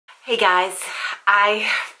Hey guys,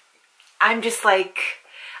 I'm just like,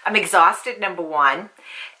 I'm exhausted, number one,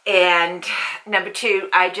 and number two,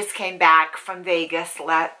 I just came back from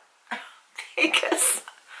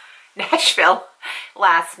Nashville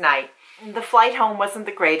last night. The flight home wasn't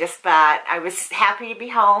the greatest, but I was happy to be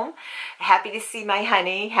home, happy to see my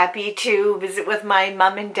honey, happy to visit with my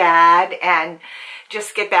mom and dad, and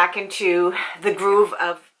just get back into the groove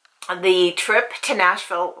of the trip to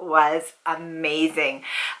Nashville. Was amazing.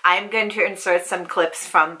 I'm going to insert some clips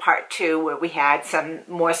from part 2 where we had some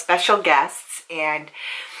more special guests, and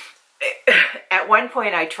at one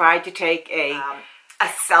point I tried to take a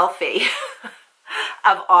selfie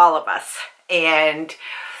of all of us, and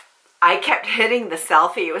I kept hitting the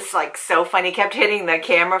selfie. It was like so funny. Kept hitting the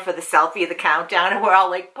camera for the selfie, the countdown, and we're all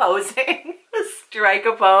like posing,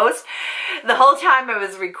 striker pose. The whole time I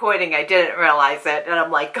was recording, I didn't realize it, and I'm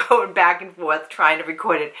like going back and forth trying to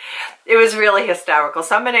record it. It was really hysterical.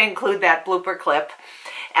 So I'm going to include that blooper clip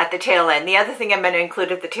at the tail end. The other thing I'm going to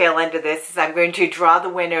include at the tail end of this is I'm going to draw the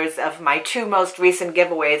winners of my 2 most recent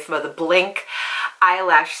giveaways for the Blink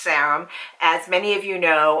eyelash serum. As many of you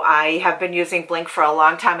know, I have been using Blink for a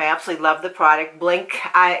long time. I absolutely love the product.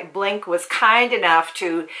 Blink was kind enough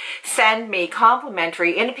to send me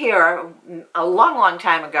complimentary, in a PR, a long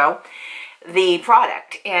time ago, the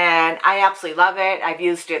product, and I absolutely love it. I've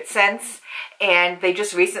used it since, and they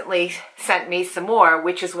just recently sent me some more,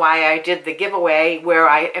 which is why I did the giveaway where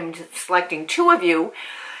I am selecting 2 of you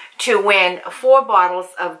to win 4 bottles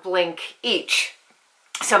of Blink each.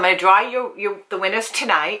 So I'm going to draw the winners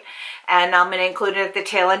tonight, and I'm going to include it at the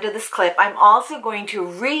tail end of this clip. I'm also going to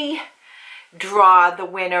redraw the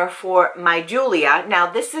winner for my Julia.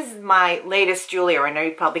 Now, this is my latest Julia. I know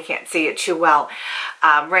you probably can't see it too well,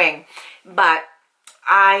 ring, but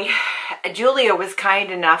Julia was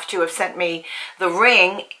kind enough to have sent me the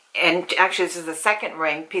ring, and actually this is the second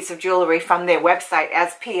ring, piece of jewelry from their website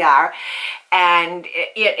as PR, and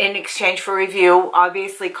in exchange for review,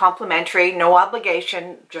 obviously complimentary, no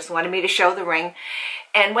obligation, just wanted me to show the ring.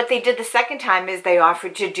 And what they did the second time is they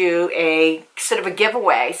offered to do a sort of a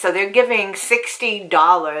giveaway. So they're giving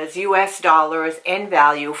 $60 US dollars in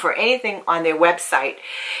value for anything on their website.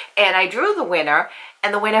 And I drew the winner,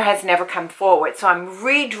 and the winner has never come forward. So I'm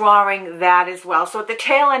redrawing that as well. So at the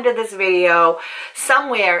tail end of this video,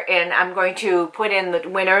 somewhere I'm going to put in the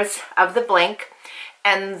winners of the Blink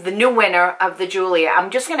and the new winner of the Julia. I'm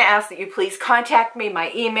just going to ask that you please contact me.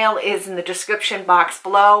 My email is in the description box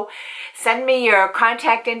below. Send me your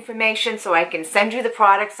contact information so I can send you the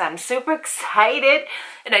products. I'm super excited,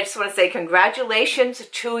 and I just want to say congratulations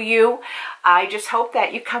to you. I just hope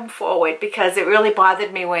that you come forward, because it really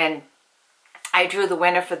bothered me when I drew the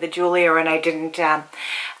winner for the Julia and I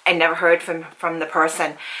never heard from the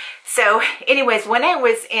person. So anyways, when I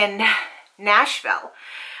was in Nashville,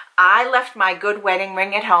 I left my good wedding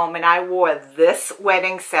ring at home, and I wore this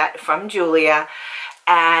wedding set from Julia,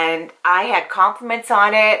 and I had compliments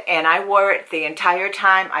on it, and I wore it the entire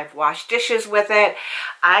time. I've washed dishes with it.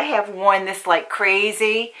 I have worn this like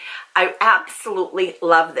crazy. I absolutely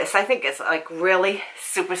love this. I think it's like really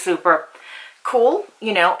super cool,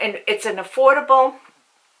 you know, and it's an affordable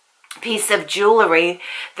piece of jewelry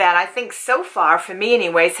that I think so far, for me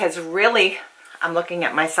anyways, has really, I'm looking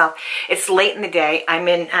at myself, it's late in the day, I'm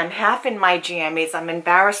half in my jammies, I'm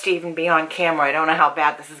embarrassed to even be on camera, I don't know how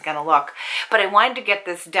bad this is going to look, but I wanted to get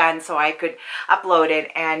this done so I could upload it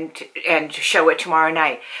and show it tomorrow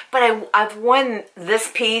night. But I've worn this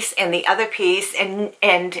piece and the other piece, and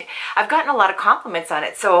I've gotten a lot of compliments on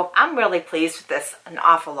it, so I'm really pleased with this an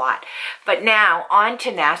awful lot. But now, on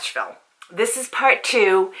to Nashville. This is part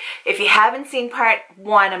 2. If you haven't seen part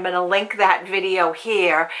 1, I'm going to link that video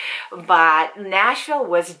here. But Nashville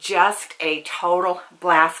was just a total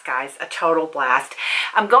blast, guys. A total blast.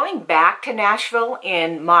 I'm going back to Nashville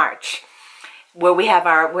in March, where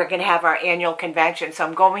we're going to have our annual convention. So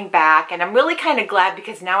I'm going back, and I'm really kind of glad,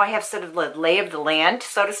 because now I have sort of the lay of the land,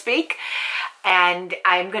 so to speak. And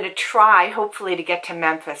I'm going to try, hopefully, to get to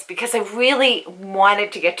Memphis, because I really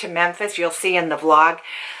wanted to get to Memphis. You'll see in the vlog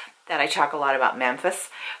that I talk a lot about Memphis,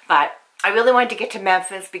 but I really wanted to get to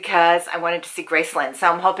Memphis because I wanted to see Graceland, so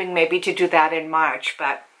I'm hoping maybe to do that in March.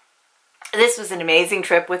 But this was an amazing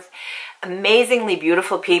trip with amazingly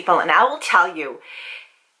beautiful people, and I will tell you,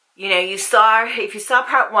 You know, if you saw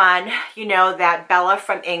part one, you know that Bella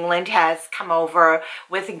from England has come over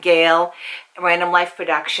with Gail, Random Life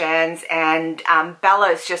Productions, and Bella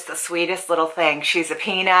is just the sweetest little thing. She's a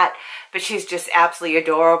peanut, but she's just absolutely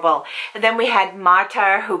adorable. And then we had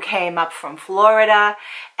Marta, who came up from Florida,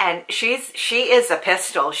 and she is a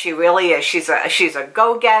pistol. She really is. She's a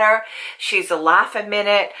go-getter. She's a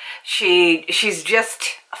laugh-a-minute. She's just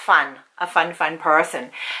fun, a fun person.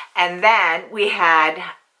 And then we had,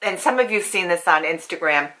 and some of you've seen this on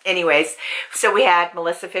Instagram. Anyways, so we had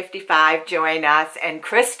Melissa 55 join us, and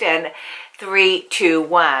Kristen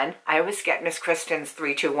 321. I always get Miss Kristen's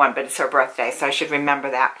 321, but it's her birthday, so I should remember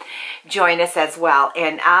that. Join us as well.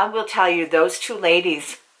 And I will tell you, those two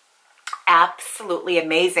ladies, absolutely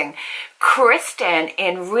amazing. Kristen,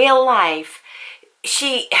 in real life,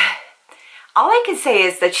 all I can say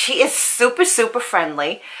is that she is super, super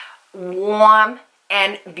friendly, warm,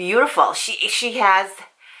 and beautiful. She has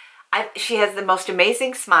the most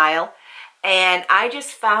amazing smile, and I just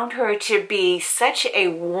found her to be such a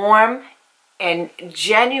warm and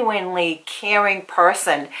genuinely caring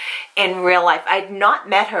person in real life. I'd not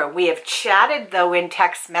met her. We have chatted, though, in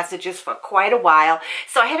text messages for quite a while,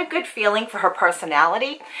 so I had a good feeling for her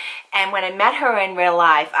personality. And when I met her in real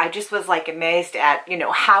life, I just was like amazed at, you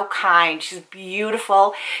know, how kind. She's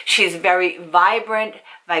beautiful. She's very vibrant,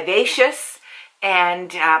 vivacious,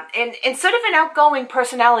 and sort of an outgoing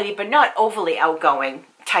personality, but not overly outgoing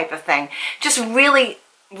type of thing. Just really,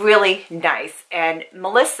 really nice. And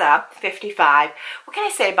Melissa 55, what can I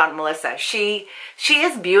say about Melissa? She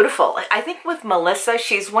is beautiful. I think with Melissa,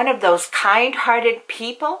 she's one of those kind-hearted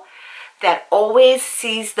people that always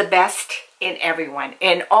sees the best in everyone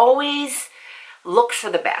and always looks for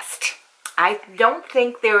the best. I don't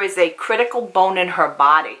think there is a critical bone in her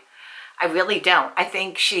body. I really don't. I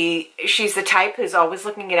think she's the type who's always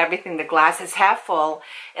looking at everything, the glass is half full,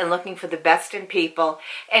 and looking for the best in people.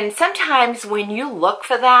 And sometimes when you look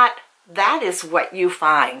for that, that is what you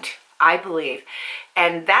find, I believe.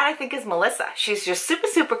 And that, I think, is Melissa. She's just super,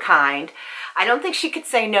 super kind. I don't think she could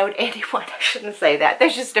say no to anyone. I shouldn't say that.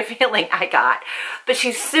 There's just a feeling I got. But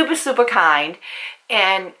she's super, super kind.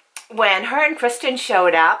 And when her and Kristen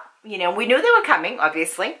showed up, you know, we knew they were coming,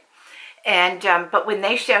 obviously. And but when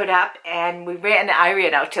they showed up and I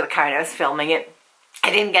ran out to the car and I was filming it.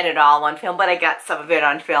 I didn't get it all on film, but I got some of it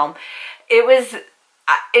on film. I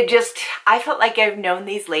felt like I've known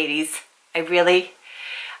these ladies. I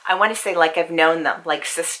want to say like I've known them, like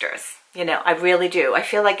sisters. You know, I really do. I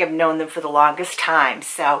feel like I've known them for the longest time.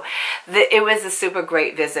 So it was a super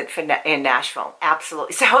great visit in Nashville.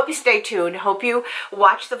 Absolutely. So I hope you stay tuned. Hope you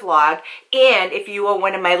watch the vlog. And if you are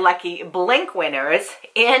one of my lucky Blink winners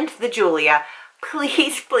and the Julia,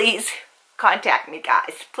 please, please contact me,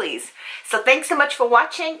 guys. Please. So thanks so much for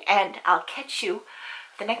watching, and I'll catch you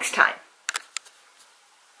the next time.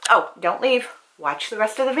 Oh, don't leave. Watch the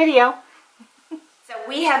rest of the video. So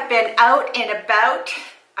we have been out and about.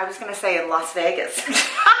 I was going to say in Las Vegas.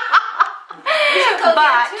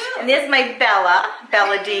 And there's my Bella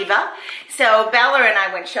Diva. So Bella and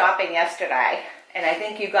I went shopping yesterday. And I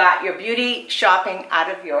think you got your beauty shopping out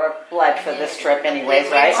of your blood for this trip anyways,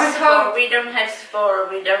 right? We don't have Sephora,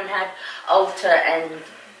 we don't have Ulta, and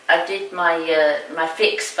I did my my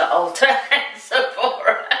fix for Ulta and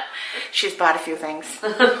Sephora. She's bought a few things. I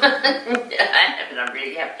haven't, I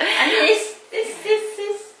really have. And this.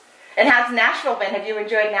 And how's Nashville been? Have you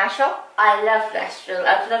enjoyed Nashville? I love Nashville.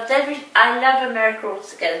 I love America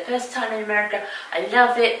altogether. First time in America, I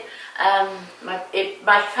love it.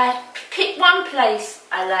 Pick one place.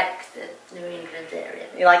 I like the New England area.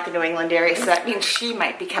 You like the New England area, so that means she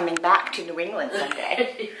might be coming back to New England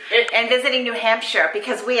someday. And visiting New Hampshire,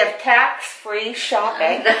 because we have tax-free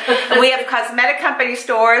shopping. And we have cosmetic company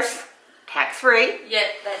stores, tax-free. Yeah,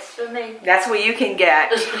 that's for me. That's where you can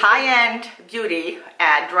get high-end beauty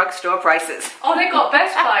at drugstore prices. Oh, they got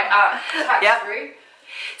Best Buy tax-free. Yep.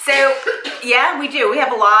 So, yeah, we do. We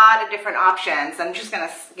have a lot of different options. I'm just going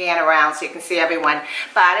to scan around so you can see everyone.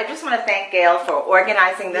 But I just want to thank Gail for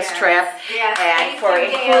organizing this trip and for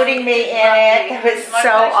including me in it. It was so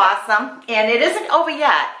awesome. And it isn't over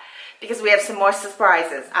yet because we have some more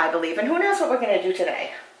surprises, I believe. And who knows what we're going to do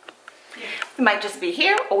today. We might just be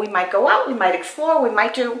here, or we might go out, we might explore, we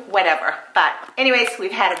might do whatever. But anyways,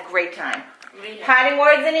 we've had a great time. Parting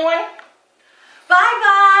words, anyone?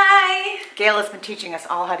 Bye-bye! Gail has been teaching us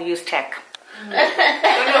all how to use tech. I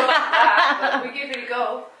don't know about that, but we give it a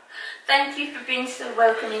go. Thank you for being so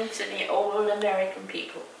welcoming to me, all American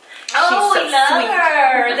people. Oh, so we love sweet.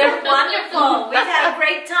 her. They're wonderful. We've had a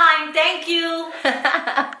great time. Thank you.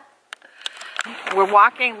 We're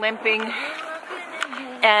walking, limping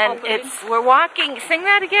And we're walking, sing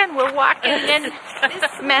that again, we're walking in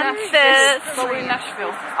Memphis. Oh, we're in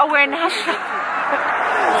Nashville. Oh, we're in Nashville.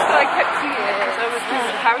 So I kept singing it because I was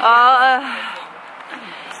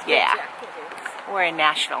yeah, we're in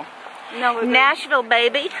Nashville. now we're Nashville,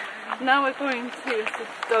 baby. Now we're going to the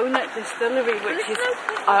Donut Distillery, which is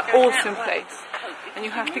an awesome place. And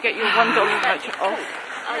you have to get your $1 voucher off.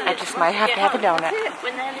 I just might have to have a donut.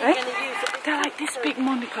 They're like this big,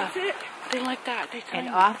 Monika. They're like that. And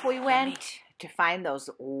off we went to find those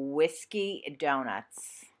whiskey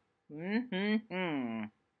donuts.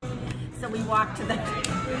 So we walked to the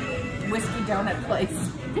whiskey donut place.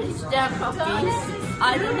 It's their cookies.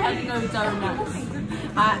 I don't have no donuts.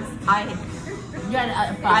 I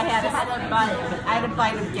had a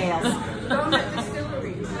bite of Gail's.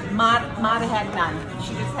 Mata had none.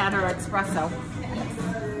 She just had her espresso.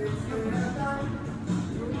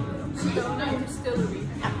 Donut Distillery.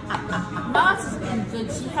 Martha's been good.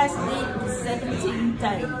 She hasn't eaten for 17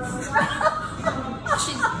 days.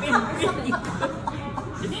 She's been really good.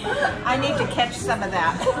 I need to catch some of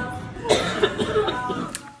that.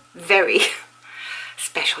 Very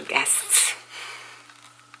special guests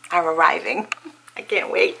are arriving. I can't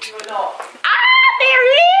wait. Ah, they're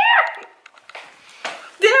here!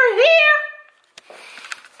 They're here!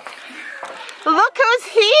 Look who's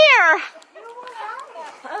here!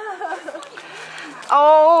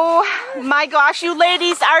 Oh my gosh, you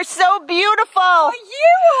ladies are so beautiful! Oh,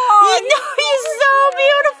 you are! You know, you're so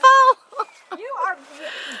beautiful! You are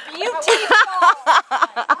beautiful.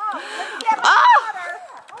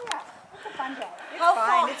 Oh!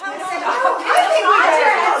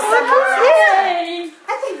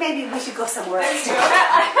 I think maybe we should go somewhere else. I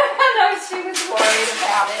know she was worried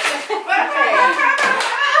about it.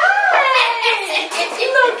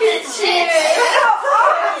 Look at you.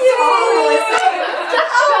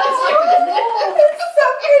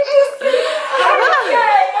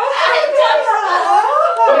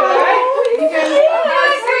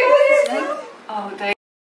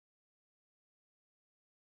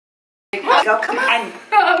 Go, come on.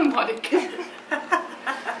 Monika.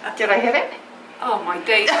 Did I hit it? Oh my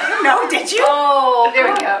days. No, did you? Oh,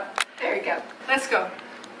 there we go. There we go. Let's go.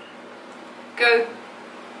 Go.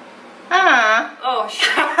 Oh,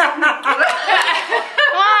 shit.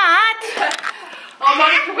 What? Oh,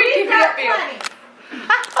 Monika, we keep it up here.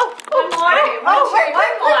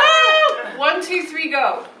 One more. One, two, three,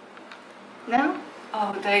 go. No?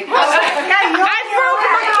 Oh, they. Oh, I'm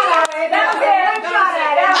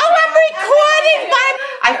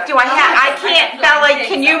recording. I can't, Bella,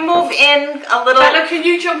 can you move in a little? Bella, can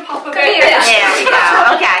you jump up a bit? There we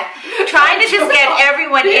go. Okay. Trying to just get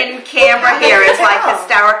everyone in camera here is like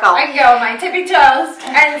hysterical. I can go on my tippy toes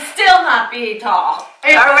and still not be tall.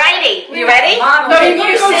 Alrighty, you ready? No, you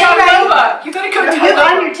gotta go down lower. You gotta go down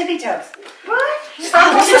lower. On your tippy toes. What?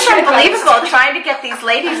 Oh, this is unbelievable. Trying to get these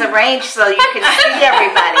ladies arranged so you can see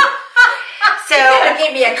everybody. So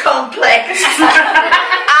Give me a complex.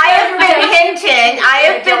 I have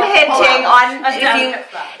been hinting on,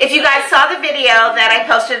 if you guys saw the video that I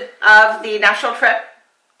posted of the Nashville trip,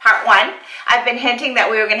 part 1, I've been hinting that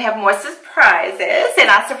we were going to have more surprises, and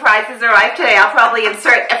our surprises arrived today. I'll probably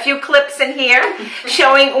insert a few clips in here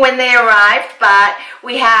showing when they arrived, but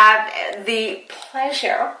we have the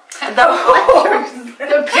pleasure. We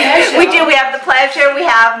do. We have the pleasure. We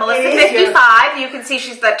have Melissa 55. You can see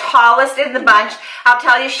she's the tallest in the bunch. I'll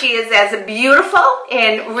tell you, she is as beautiful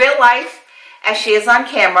in real life as she is on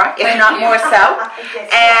camera, if not more so.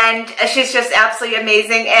 And she's just absolutely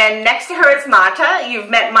amazing. And next to her is Mata. You've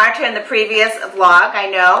met Mata in the previous vlog, I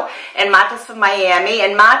know. And Mata's from Miami.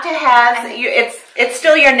 And Mata has, it's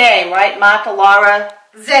still your name, right? Mata Laura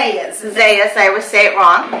Zayas, I always say it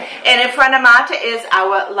wrong. And in front of Mata is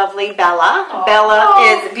our lovely Bella. Oh. Bella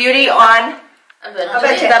is beauty on the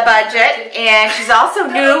budget, and she's also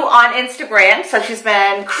new on Instagram, so she's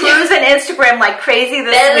been cruising Instagram like crazy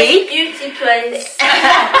this week. Beauty place.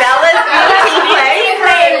 Bella's beauty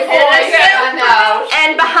place.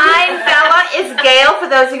 And behind Bella is Gail. For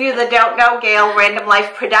those of you that don't know, Gail, Random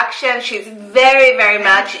Life Production. She's very, very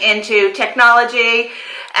much into technology.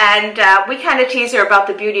 And we kind of tease her about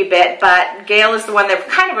the beauty bit, but Gail is the one that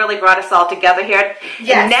kind of really brought us all together here.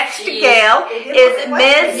 Yes. Next to Gail is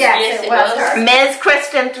Ms.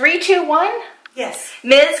 Kristen 321. Yes.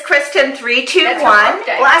 Ms. Kristen 321.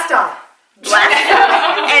 Blast off.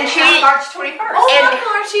 And she March 21st.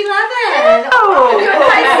 March 11th. Oh.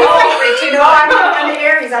 You know, I'm the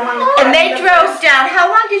Aries. I'm on the. And they drove drove down.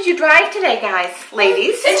 How long did you drive today, guys,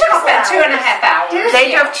 ladies? It took us about 2.5 hours.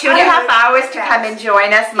 They drove 2.5 hours to come and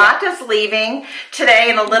join us. Mata's leaving today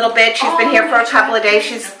in a little bit. She's been here for a couple of days.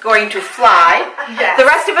 She's going to fly. The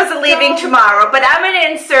rest of us are leaving tomorrow. But I'm going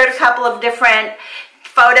to insert a couple of different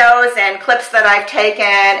photos and clips that I've taken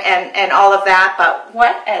and all of that. But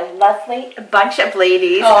what a lovely bunch of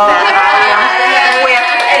ladies that I am with.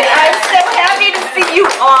 And I'm so happy to see you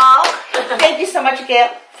all. Thank you so much, Gail,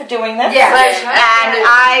 for doing this. Yes. And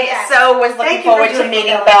I so was looking forward to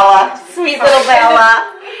meeting Bella. Sweet little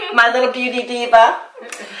Bella, my little beauty diva.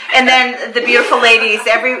 And then the beautiful ladies,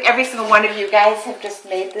 every single one of you guys have just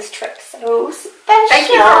made this trip so special. Thank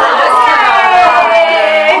you for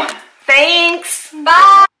listening. Thanks.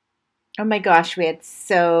 Bye. Oh my gosh, we had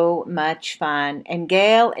so much fun. And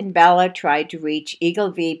Gail and Bella tried to reach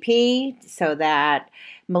Eagle VP so that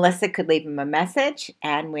Melissa could leave him a message.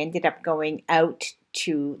 And we ended up going out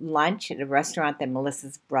to lunch at a restaurant that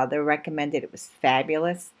Melissa's brother recommended. It was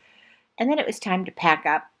fabulous. And then it was time to pack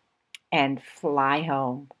up and fly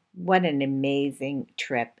home. What an amazing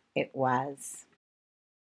trip it was.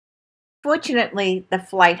 Fortunately, the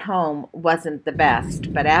flight home wasn't the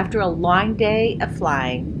best, but after a long day of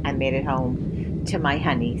flying, I made it home to my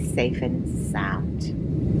honey safe and sound.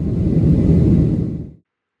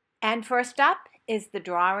 And first up is the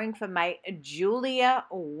drawing for my Julia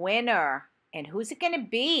winner. And who's it going to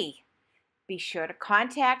be? Be sure to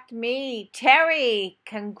contact me. Terry,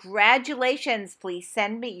 congratulations. Please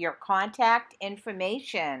send me your contact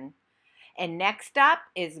information. And next up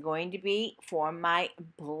is going to be for my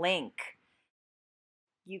blink.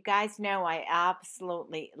 You guys know I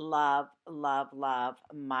absolutely love, love, love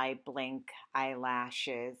my blink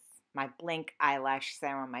eyelashes. My blink eyelash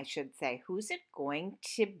serum, I should say. Who's it going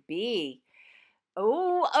to be?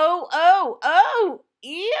 Oh, oh, oh, oh,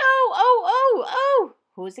 ew, oh.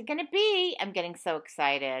 Who's it going to be? I'm getting so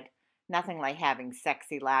excited. Nothing like having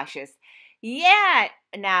sexy lashes. Yeah.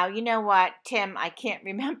 Now, you know what, Tim, I can't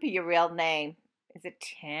remember your real name. Is it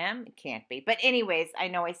Tim? It can't be. But anyways, I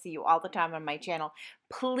know I see you all the time on my channel.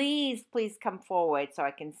 Please, please come forward so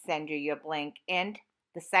I can send you your blink. And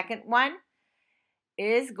the second one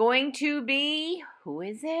is going to be, who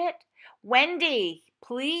is it? Wendy.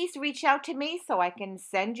 Please reach out to me so I can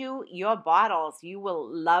send you your bottles. You will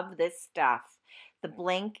love this stuff. The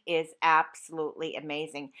blink is absolutely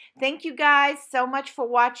amazing. Thank you guys so much for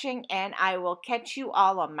watching, and I will catch you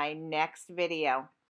all on my next video.